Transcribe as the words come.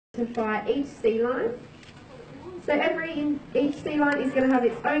identify each sea lion. So each sea lion is going to have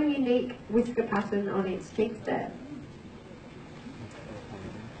its own unique whisker pattern on its cheeks there.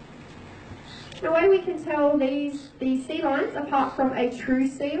 The way we can tell these sea lions apart from a true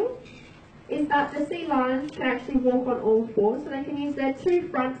seal is that the sea lions can actually walk on all fours, so they can use their two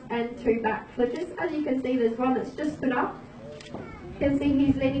front and two back flippers. As you can see, there's one that's just stood up. You can see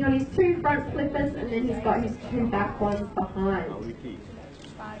he's leaning on his two front flippers and then he's got his two back ones behind.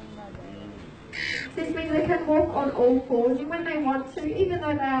 This means they can walk on all fours, and when they want to, even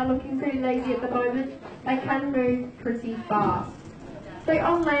though they are looking pretty lazy at the moment, they can move pretty fast. So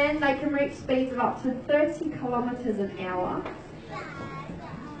on land, they can reach speeds of up to 30 kilometres an hour.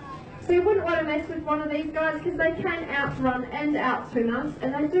 So you wouldn't want to mess with one of these guys because they can outrun and outswim us,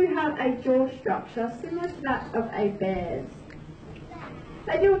 and they do have a jaw structure similar to that of a bear's.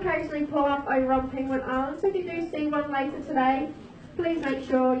 They do occasionally pull up over on Penguin Island, so if you do see one later today, please make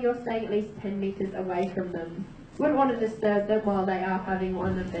sure you're staying at least 10 metres away from them. Wouldn't want to disturb them while they are having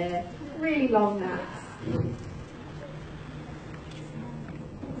one of their really long naps.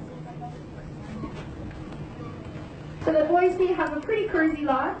 So the boys here have a pretty cruisy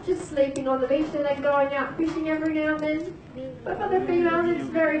life, just sleeping on the beach and then going out fishing every now and then. But for the females, it's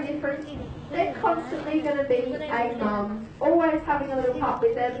very different. They're constantly going to be a mum, always having a little pup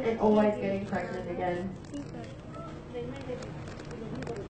with them and always getting pregnant again.